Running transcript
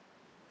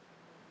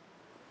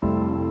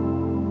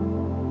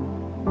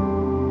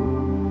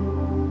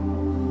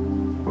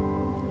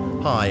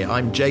Hi,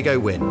 I'm Jago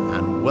Wynn,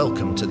 and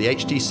welcome to the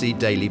HTC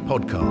Daily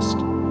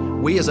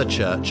podcast. We as a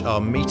church are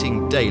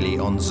meeting daily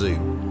on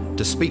Zoom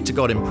to speak to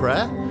God in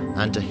prayer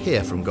and to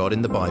hear from God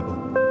in the Bible.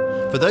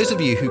 For those of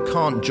you who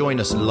can't join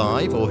us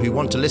live or who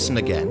want to listen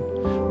again,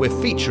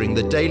 we're featuring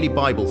the daily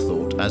Bible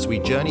thought as we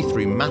journey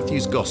through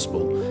Matthew's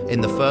Gospel in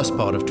the first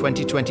part of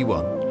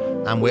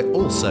 2021, and we're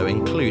also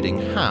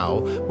including how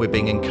we're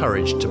being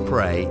encouraged to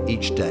pray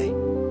each day.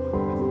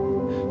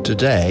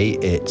 Today,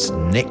 it's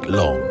Nick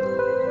Long.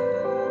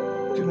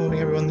 Good morning,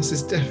 everyone. This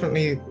is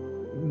definitely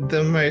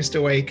the most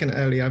awake and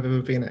early I've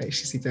ever been at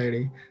HTC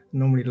Daily. I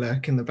normally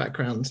lurk in the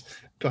background,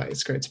 but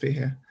it's great to be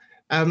here.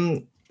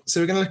 So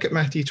we're going to look at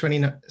Matthew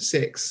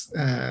 26,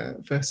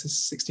 verses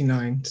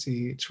 69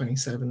 to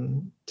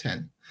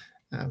 27:10.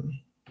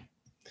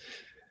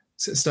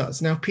 So it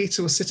starts, "Now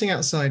Peter was sitting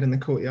outside in the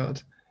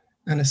courtyard,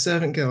 and a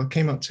servant girl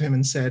came up to him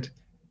and said,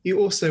 'You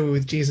also were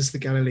with Jesus the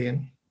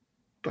Galilean.'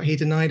 But he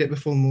denied it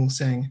before them all,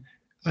 saying,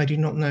 'I do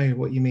not know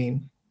what you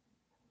mean.'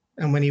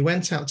 And when he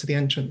went out to the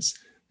entrance,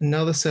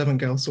 another servant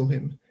girl saw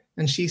him,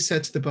 and she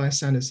said to the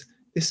bystanders,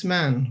 'This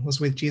man was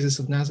with Jesus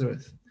of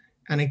Nazareth.'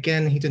 And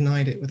again he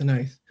denied it with an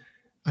oath,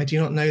 'I do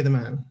not know the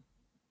man.'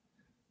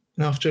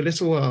 And after a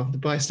little while, the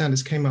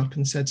bystanders came up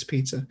and said to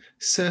Peter,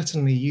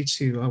 'Certainly you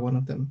too are one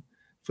of them,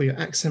 for your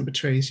accent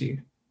betrays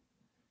you.'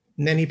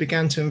 And then he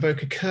began to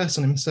invoke a curse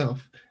on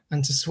himself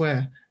and to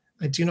swear,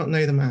 'I do not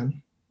know the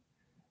man.'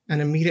 And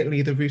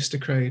immediately the rooster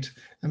crowed,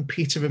 and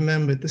Peter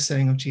remembered the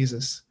saying of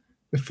Jesus,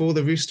 'Before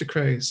the rooster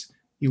crows,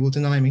 you will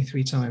deny me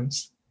 3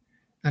 times.'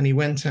 And he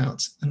went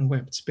out and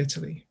wept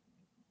bitterly."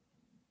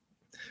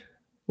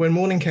 When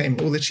morning came,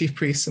 all the chief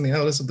priests and the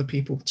elders of the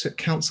people took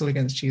counsel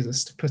against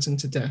Jesus to put him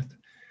to death.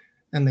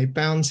 And they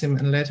bound him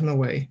and led him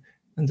away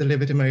and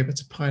delivered him over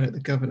to Pilate the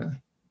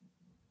governor.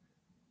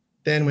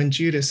 Then when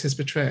Judas, his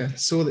betrayer,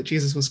 saw that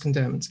Jesus was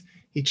condemned,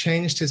 he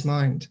changed his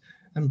mind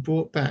and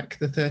brought back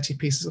the 30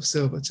 pieces of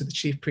silver to the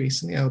chief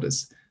priests and the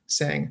elders,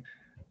 saying,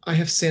 "I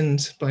have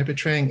sinned by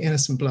betraying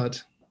innocent blood."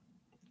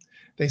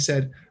 They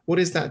said, "What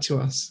is that to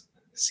us?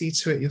 See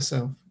to it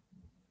yourself."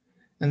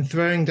 And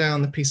throwing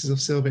down the pieces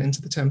of silver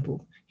into the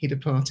temple, he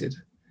departed,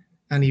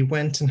 and he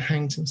went and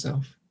hanged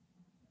himself.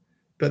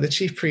 But the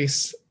chief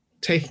priests,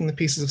 taking the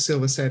pieces of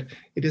silver, said,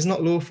 "It is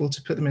not lawful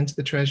to put them into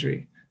the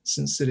treasury,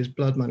 since it is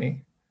blood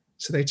money."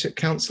 So they took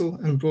counsel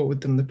and brought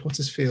with them the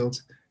potter's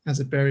field as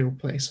a burial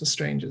place for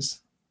strangers.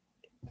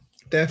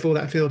 Therefore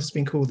that field has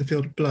been called the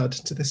field of blood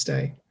to this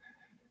day.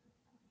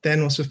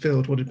 Then was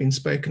fulfilled what had been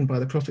spoken by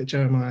the prophet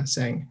Jeremiah,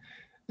 saying,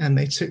 "And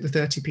they took the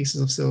 30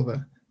 pieces of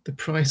silver, the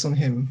price on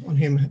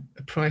whom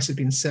a price had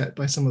been set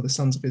by some of the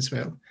sons of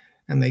Israel,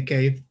 and they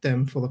gave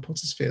them for the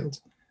potter's field,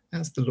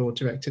 as the Lord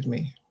directed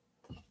me."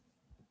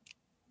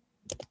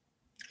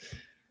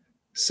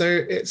 So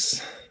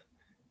it's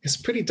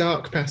a pretty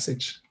dark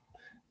passage.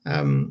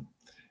 The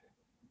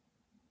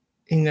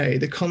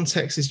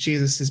context is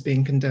Jesus is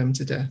being condemned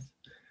to death.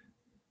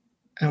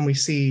 And we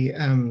see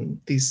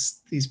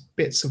these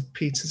bits of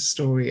Peter's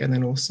story, and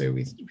then also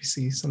we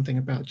see something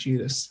about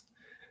Judas.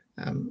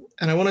 And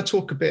I want to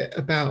talk a bit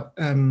about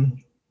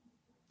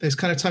those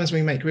kind of times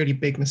when we make really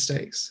big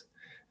mistakes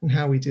and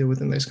how we deal with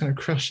them, those kind of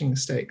crushing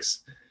mistakes,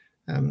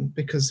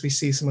 because we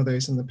see some of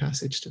those in the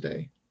passage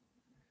today.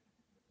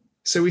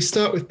 So we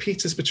start with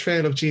Peter's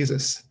betrayal of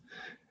Jesus,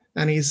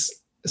 and he's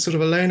sort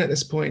of alone at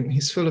this point.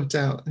 He's full of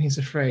doubt and he's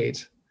afraid.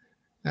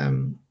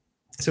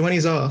 So when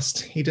he's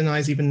asked, he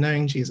denies even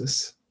knowing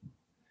Jesus.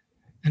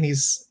 And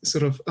he's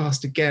sort of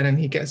asked again, and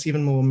he gets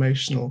even more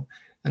emotional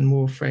and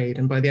more afraid.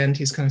 And by the end,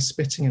 he's kind of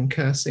spitting and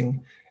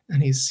cursing,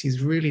 and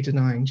he's really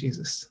denying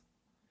Jesus.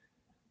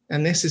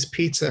 And this is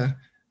Peter,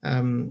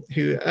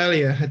 who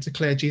earlier had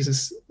declared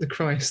Jesus the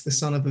Christ, the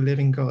Son of the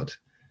living God,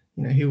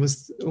 who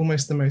was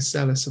almost the most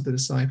zealous of the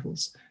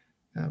disciples.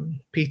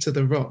 Peter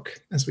the Rock,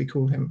 as we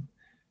call him.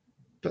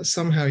 But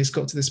somehow he's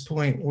got to this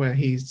point where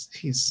he's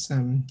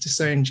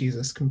disowned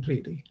Jesus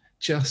completely,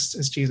 just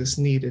as Jesus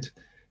needed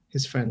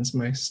his friends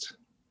most.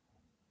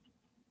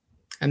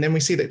 And then we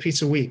see that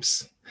Peter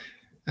weeps.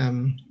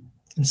 And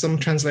some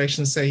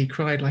translations say he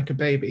cried like a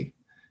baby.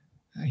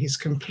 He's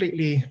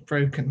completely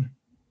broken.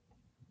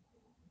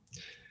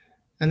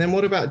 And then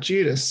what about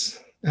Judas?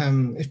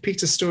 If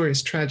Peter's story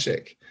is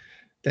tragic,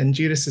 then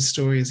Judas's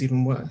story is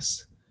even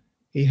worse.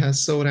 He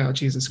has sold out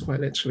Jesus quite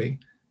literally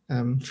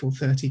for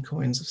 30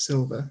 coins of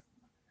silver.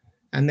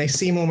 And they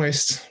seem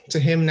almost to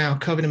him now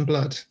covered in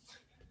blood.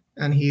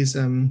 And he's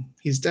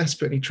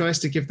desperate. He tries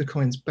to give the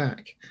coins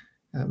back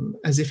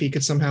as if he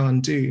could somehow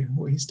undo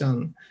what he's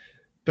done.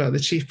 But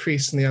the chief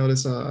priests and the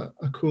elders are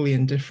coolly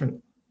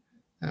indifferent.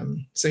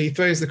 So he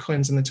throws the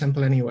coins in the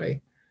temple anyway.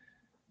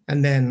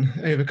 And then,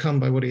 overcome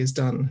by what he has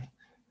done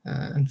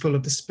and full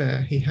of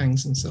despair, he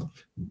hangs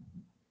himself.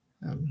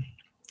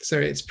 So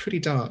it's pretty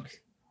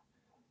dark.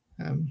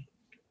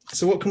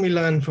 So what can we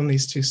learn from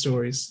these two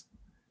stories?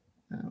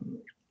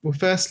 Well,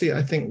 firstly,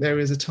 I think there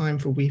is a time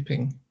for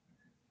weeping.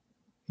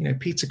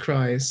 Peter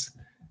cries,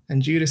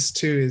 and Judas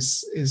too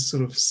is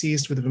sort of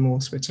seized with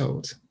remorse, we're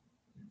told.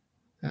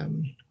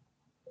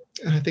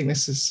 And I think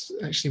this is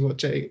actually what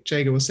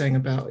Jager was saying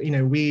about,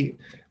 we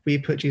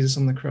put Jesus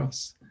on the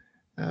cross.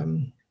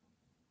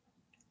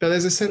 But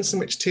there's a sense in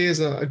which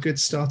tears are a good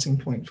starting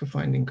point for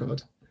finding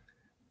God.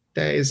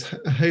 There is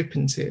a hope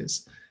in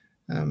tears.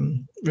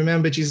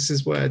 Remember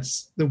Jesus'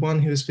 words, the one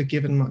who is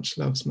forgiven much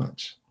loves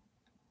much.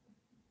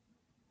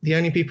 The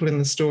only people in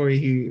the story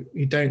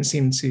who don't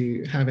seem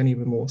to have any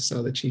remorse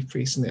are the chief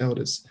priests and the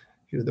elders,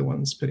 who are the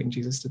ones putting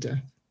Jesus to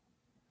death.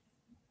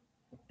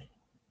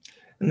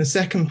 And the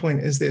second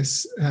point is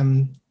this,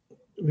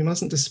 we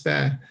mustn't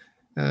despair.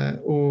 I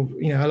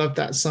love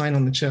that sign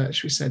on the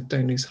church. We said,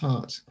 don't lose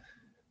heart.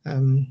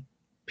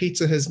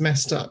 Peter has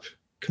messed up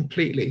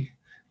completely,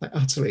 like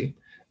utterly,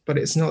 but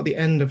it's not the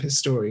end of his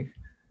story.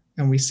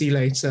 And we see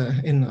later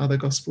in other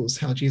Gospels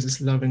how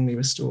Jesus lovingly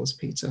restores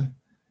Peter.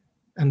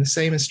 And the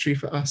same is true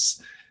for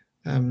us.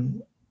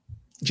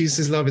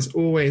 Jesus' love is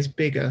always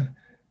bigger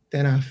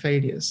than our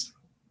failures.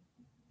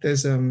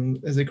 There's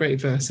a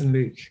great verse in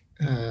Luke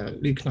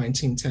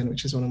 19:10,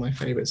 which is one of my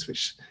favorites,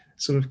 which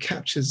sort of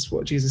captures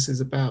what Jesus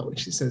is about,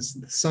 which he says,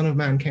 the Son of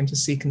Man came to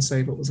seek and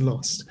save what was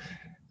lost.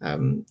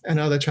 And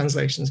other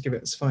translations give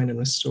it as find and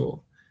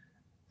restore.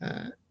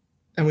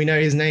 And we know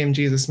his name,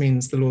 Jesus,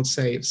 means the Lord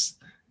saves.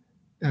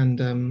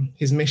 And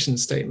his mission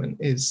statement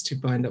is to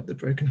bind up the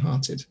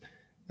brokenhearted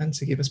and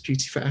to give us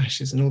beauty for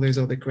ashes and all those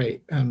other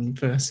great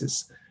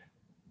verses.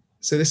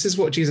 So this is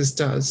what Jesus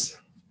does,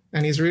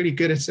 and he's really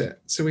good at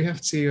it. So we have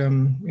to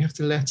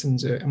let him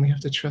do it, and we have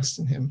to trust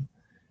in him.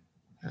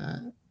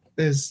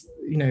 There's,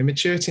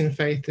 maturity in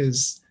faith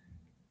is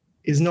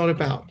not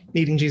about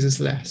needing Jesus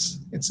less.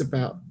 It's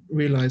about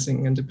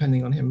realizing and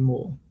depending on him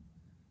more.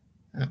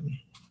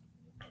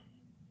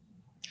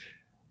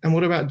 And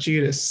what about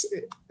Judas?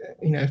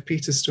 If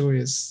Peter's story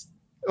is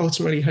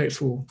ultimately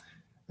hopeful,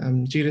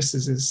 Judas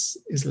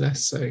is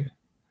less so.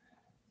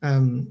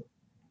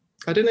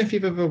 I don't know if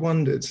you've ever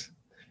wondered,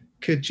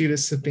 could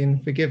Judas have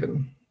been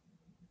forgiven?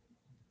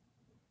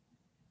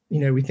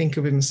 We think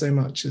of him so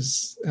much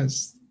as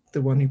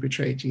the one who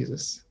betrayed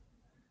Jesus,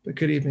 but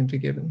could he have been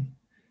forgiven?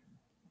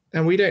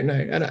 And we don't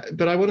know.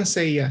 But I want to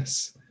say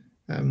yes.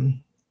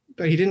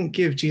 But he didn't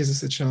give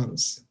Jesus a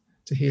chance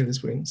to heal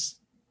his wounds.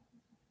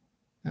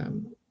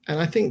 And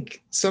I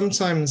think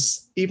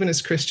sometimes, even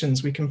as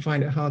Christians, we can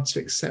find it hard to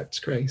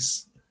accept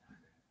grace,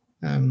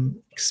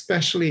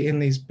 especially in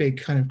these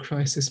big kind of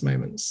crisis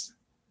moments.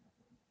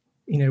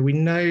 We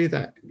know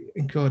that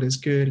God is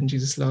good and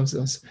Jesus loves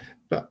us,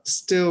 but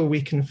still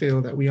we can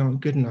feel that we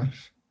aren't good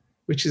enough,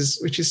 which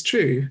is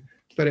true,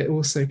 but it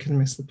also can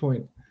miss the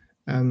point.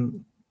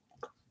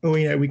 Or,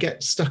 we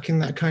get stuck in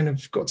that kind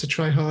of got to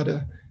try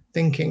harder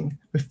thinking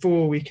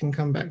before we can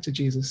come back to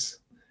Jesus.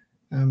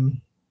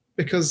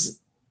 Because,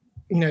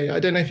 I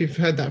don't know if you've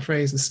heard that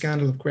phrase, the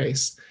scandal of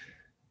grace,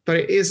 but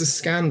it is a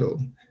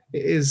scandal.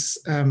 It is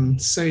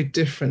so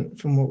different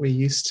from what we're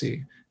used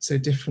to, so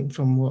different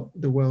from what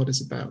the world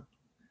is about.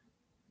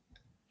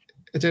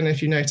 I don't know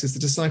if you noticed, the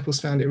disciples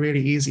found it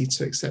really easy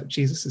to accept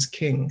Jesus as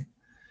king,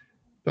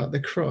 but the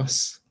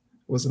cross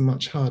was a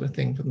much harder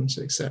thing for them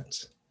to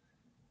accept.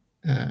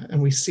 And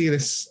we see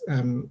this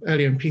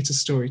earlier in Peter's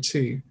story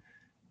too,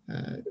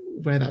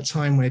 where that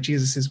time where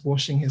Jesus is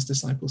washing his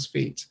disciples'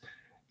 feet,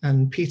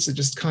 and Peter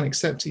just can't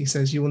accept it. He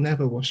says, "You will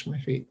never wash my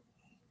feet."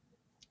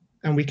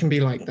 And we can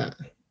be like that.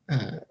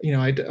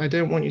 I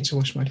don't want you to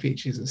wash my feet,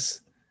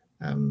 Jesus.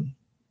 They're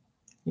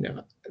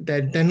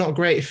not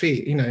great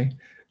feet,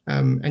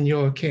 and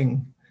you're a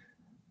king.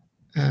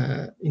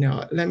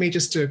 Let me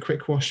just do a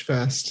quick wash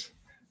first.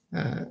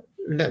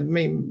 Let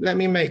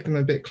me make them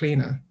a bit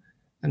cleaner.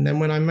 And then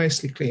when I'm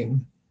mostly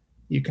clean,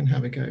 you can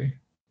have a go.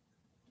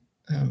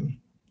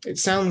 It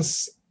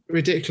sounds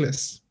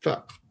ridiculous,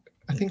 but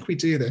I think we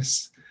do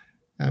this,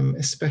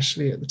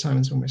 especially at the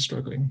times when we're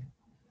struggling.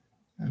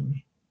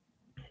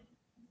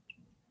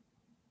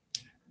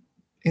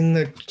 In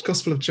the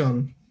Gospel of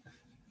John,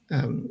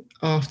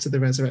 after the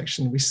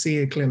resurrection, we see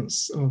a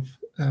glimpse of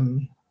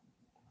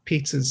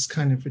Peter's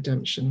kind of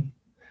redemption.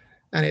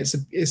 And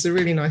it's a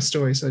really nice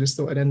story, so I just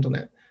thought I'd end on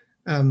it.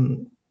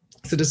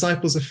 The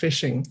disciples are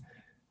fishing,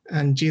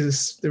 and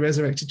Jesus, the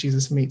resurrected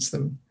Jesus, meets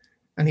them.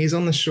 And he's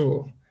on the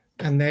shore,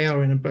 and they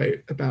are in a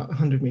boat about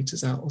 100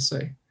 meters out or so.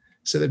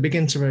 So they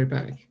begin to row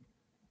back.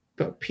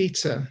 But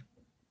Peter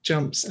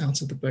jumps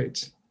out of the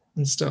boat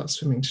and starts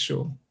swimming to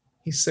shore.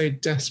 He's so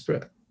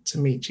desperate to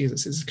meet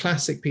Jesus. It's a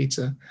classic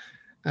Peter.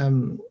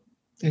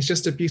 It's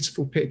just a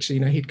beautiful picture.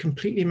 He'd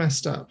completely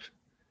messed up.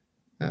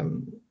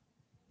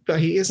 But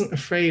he isn't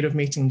afraid of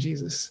meeting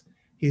Jesus.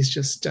 He's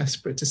just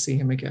desperate to see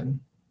him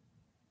again.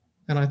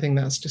 And I think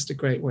that's just a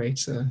great way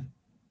to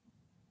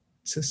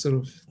sort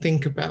of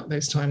think about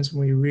those times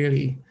when we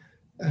really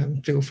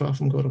feel far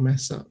from God or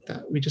mess up,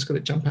 that we just got to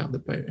jump out of the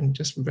boat and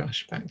just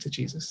rush back to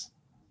Jesus.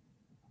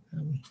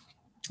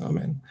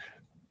 Amen.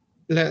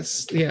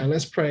 Let's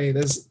pray.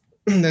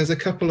 There's a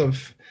couple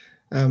of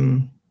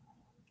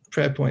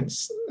prayer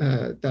points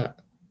that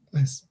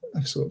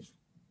I've sort of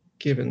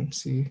given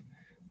to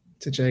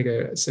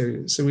Jago.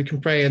 So we can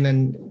pray, and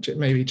then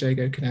maybe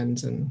Jago can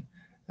end and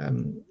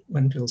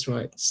when feels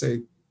right. So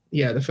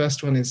the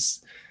first one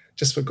is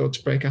just for God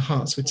to break our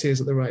hearts with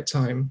tears at the right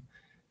time.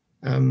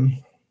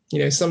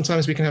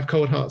 Sometimes we can have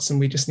cold hearts and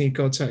we just need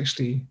God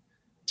to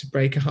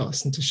break our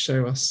hearts and to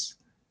show us,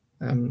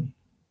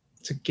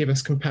 to give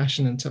us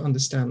compassion and to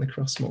understand the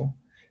cross more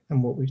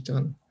and what we've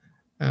done.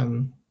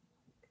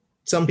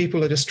 Some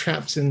people are just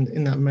trapped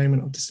in that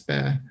moment of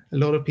despair. A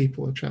lot of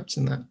people are trapped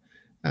in that.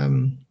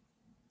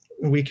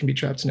 We can be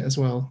trapped in it as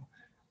well.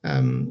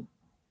 And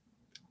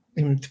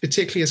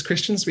particularly as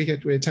Christians,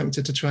 we're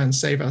tempted to try and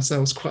save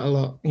ourselves quite a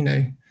lot.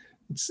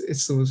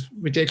 It's sort of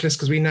ridiculous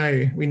because we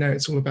know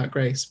it's all about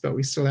grace, but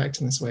we still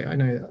act in this way. I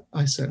know that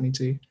I certainly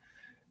do.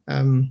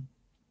 And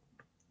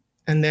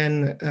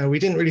then we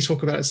didn't really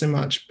talk about it so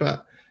much,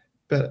 but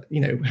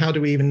how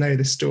do we even know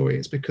this story?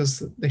 It's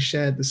because they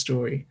shared the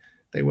story.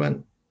 They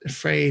weren't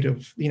afraid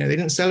of, they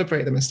didn't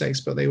celebrate the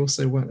mistakes, but they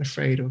also weren't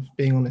afraid of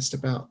being honest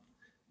about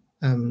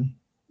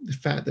the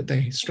fact that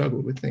they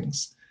struggled with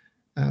things.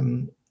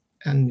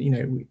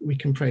 We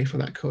can pray for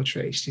that culture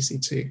at HTC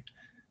too.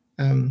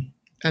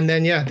 And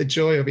then, the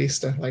joy of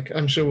Easter, like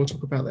I'm sure we'll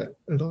talk about that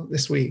a lot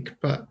this week,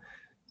 but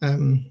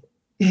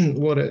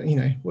what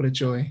a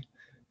joy.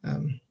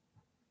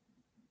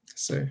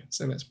 So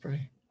let's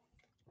pray.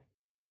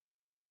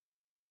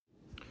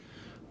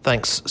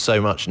 Thanks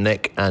so much,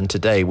 Nick. And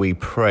today we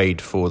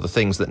prayed for the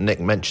things that Nick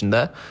mentioned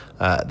there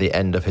at the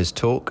end of his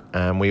talk.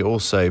 And we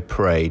also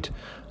prayed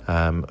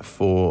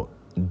for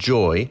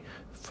joy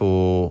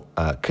for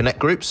Connect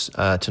groups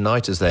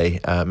tonight, as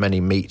many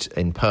meet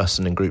in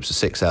person in groups of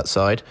 6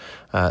 outside,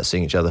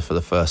 seeing each other for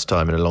the first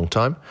time in a long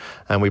time.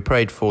 And we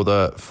prayed for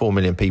the 4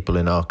 million people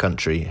in our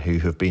country who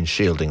have been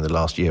shielding the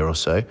last year or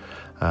so,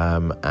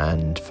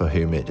 and for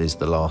whom it is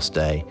the last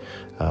day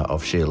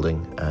of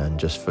shielding, and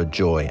just for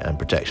joy and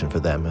protection for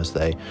them as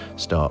they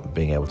start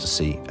being able to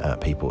see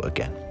people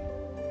again.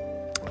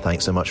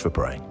 Thanks so much for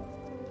praying.